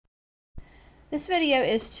This video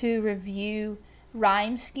is to review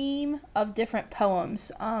rhyme scheme of different poems.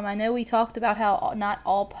 I know we talked about how not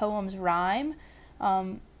all poems rhyme,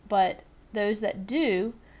 but those that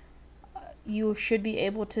do, you should be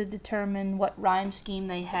able to determine what rhyme scheme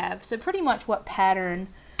they have. So pretty much what pattern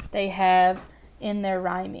they have in their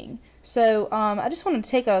rhyming. So I just wanted to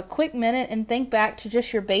take a quick minute and think back to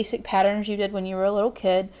just your basic patterns you did when you were a little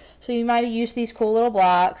kid. So you might have used these cool little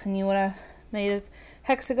blocks, and you would have made a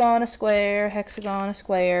hexagon, a square, hexagon, a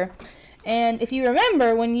square. And if you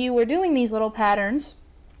remember, when you were doing these little patterns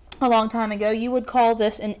a long time ago, you would call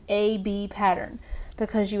this an A-B pattern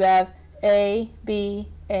because you have A, B,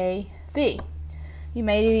 A, B. You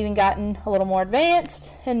may have even gotten a little more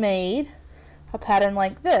advanced and made a pattern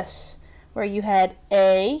like this, where you had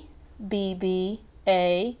A, B, B,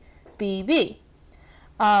 A, B, B.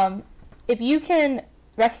 If you can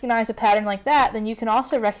recognize a pattern like that, then you can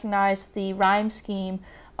also recognize the rhyme scheme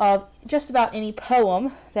of just about any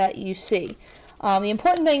poem that you see. The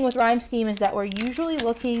important thing with rhyme scheme is that we're usually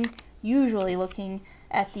looking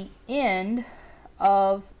at the end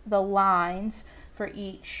of the lines for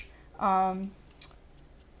each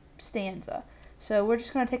stanza. So we're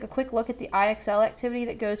just going to take a quick look at the IXL activity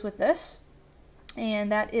that goes with this,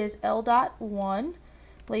 and that is L.1,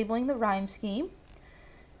 labeling the rhyme scheme.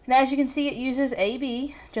 And as you can see, it uses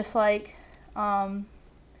AB, just like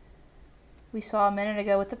we saw a minute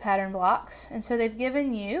ago with the pattern blocks. And so they've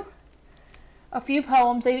given you a few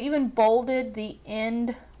poems. They've even bolded the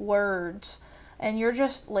end words. And you're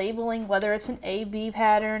just labeling whether it's an AB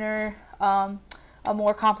pattern or a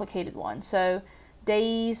more complicated one. So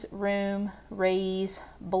days, room, raise,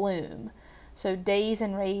 bloom. So days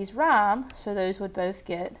and raise rhyme, so those would both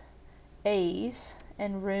get A's.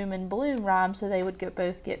 And room and bloom rhyme, so they would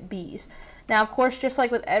both get B's. Now, of course, just like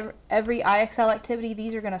with every IXL activity,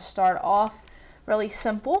 these are going to start off really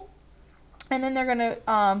simple, and then they're going to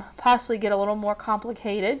possibly get a little more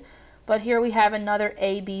complicated. But here we have another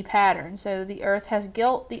A-B pattern. So the earth has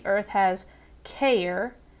guilt, the earth has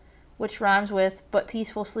care, which rhymes with but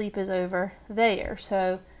peaceful sleep is over there.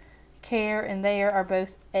 So care and there are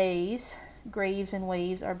both A's. Graves and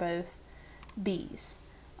waves are both B's.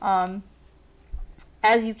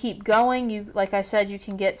 As you keep going, like I said, you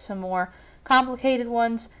can get some more complicated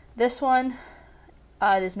ones. This one,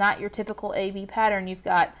 it is not your typical A-B pattern. You've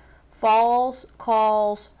got falls,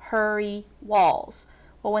 calls, hurry, walls.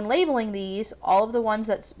 Well, when labeling these, all of the ones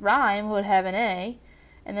that rhyme would have an A,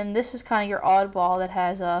 and then this is kind of your oddball that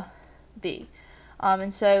has a B.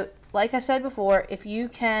 And so, like I said before, if you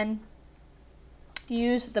can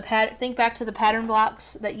use the think back to the pattern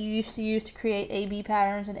blocks that you used to use to create AB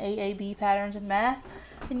patterns and AAB patterns in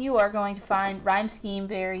math, and you are going to find rhyme scheme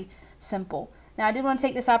very simple. Now, I did want to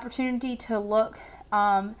take this opportunity to look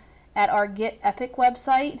at our Get Epic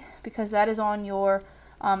website, because that is on your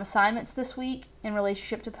assignments this week in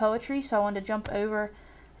relationship to poetry. So I wanted to jump over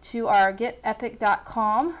to our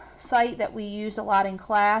getepic.com site that we used a lot in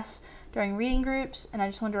class during reading groups, and I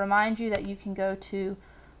just wanted to remind you that you can go to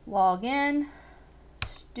log in,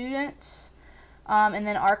 students, and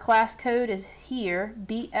then our class code is here,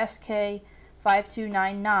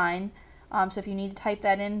 BSK5299. So if you need to type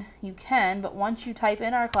that in, you can, but once you type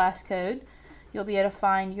in our class code, you'll be able to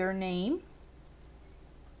find your name,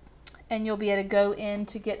 and you'll be able to go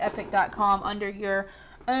into getepic.com under your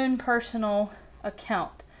own personal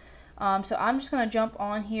account. So I'm just going to jump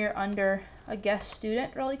on here under a guest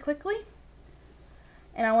student really quickly.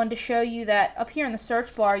 And I wanted to show you that up here in the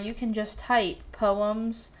search bar, you can just type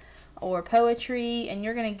poems or poetry, and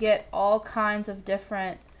you're going to get all kinds of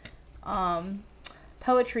different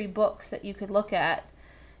poetry books that you could look at.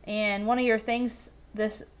 And one of your things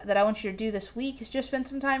that I want you to do this week is just spend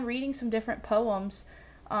some time reading some different poems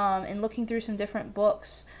and looking through some different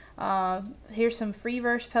books. Here's some free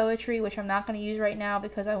verse poetry, which I'm not going to use right now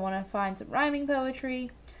because I want to find some rhyming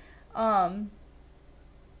poetry.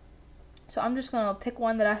 So I'm just going to pick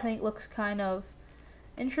one that I think looks kind of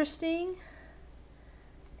interesting.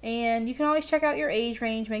 And you can always check out your age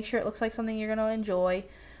range, make sure it looks like something you're going to enjoy.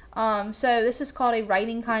 So this is called A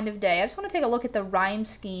Writing Kind of Day. I just want to take a look at the rhyme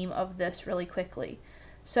scheme of this really quickly.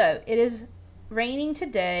 So it is raining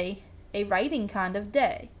today, a writing kind of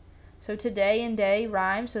day. So today and day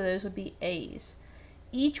rhyme, so those would be A's.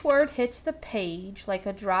 Each word hits the page like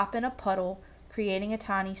a drop in a puddle, creating a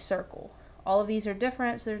tiny circle. All of these are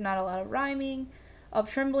different, so there's not a lot of rhyming. Of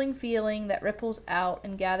trembling feeling that ripples out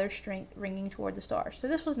and gathers strength, ringing toward the stars. So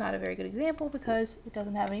this was not a very good example because it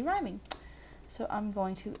doesn't have any rhyming. So I'm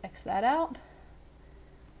going to X that out.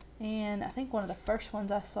 And I think one of the first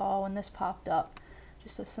ones I saw when this popped up,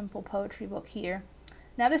 just a simple poetry book here.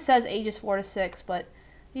 Now this says ages 4 to 6, but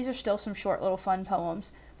These are still some short little fun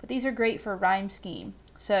poems, but these are great for rhyme scheme.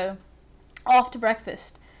 So, off to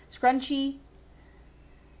breakfast. Scrunchy,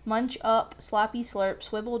 munch up, sloppy slurp,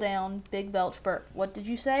 swivel down, big belch burp. What did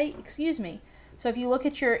you say? Excuse me. So if you look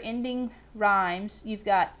at your ending rhymes, you've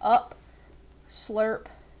got up, slurp,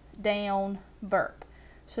 down, burp.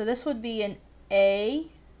 So this would be an A,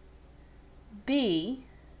 B,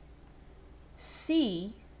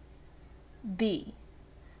 C, B.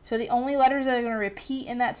 So the only letters that are going to repeat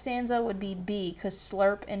in that stanza would be B, because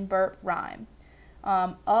slurp and burp rhyme.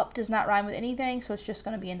 Up does not rhyme with anything, so it's just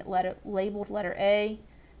going to be labeled letter A.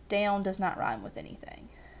 Down does not rhyme with anything.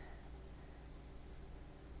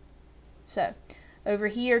 So, over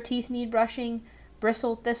here, teeth need brushing,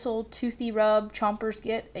 bristle, thistle, toothy rub, chompers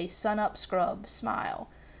get a sun-up scrub, smile.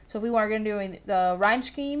 So if we were going to do the rhyme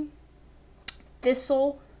scheme,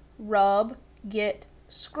 thistle, rub, get,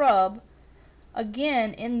 scrub.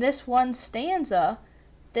 Again, in this one stanza,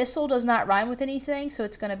 thistle does not rhyme with anything, so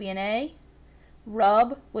it's going to be an A.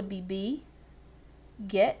 Rub would be B.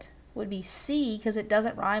 Get would be C, because it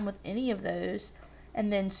doesn't rhyme with any of those.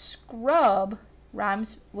 And then scrub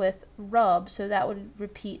rhymes with rub, so that would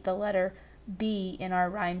repeat the letter B in our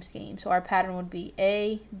rhyme scheme. So our pattern would be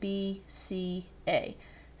A, B, C, A.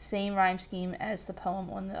 Same rhyme scheme as the poem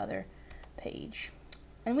on the other page.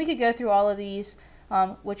 And we could go through all of these,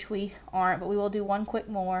 which we aren't, but we will do one quick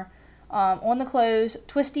more. On the close,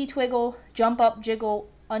 twisty twiggle, jump up jiggle,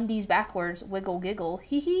 undies backwards, wiggle giggle,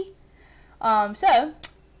 hee hee. So,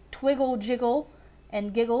 twiggle, jiggle,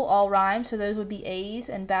 and giggle all rhyme, so those would be A's,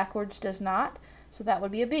 and backwards does not, so that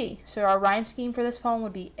would be a B. So our rhyme scheme for this poem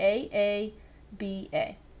would be A, B,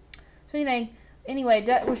 A. So anyway,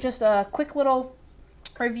 that was just a quick little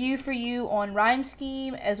review for you on rhyme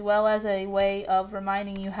scheme, as well as a way of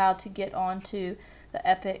reminding you how to get onto the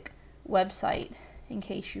Epic website in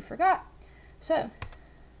case you forgot. So,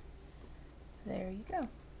 there you go.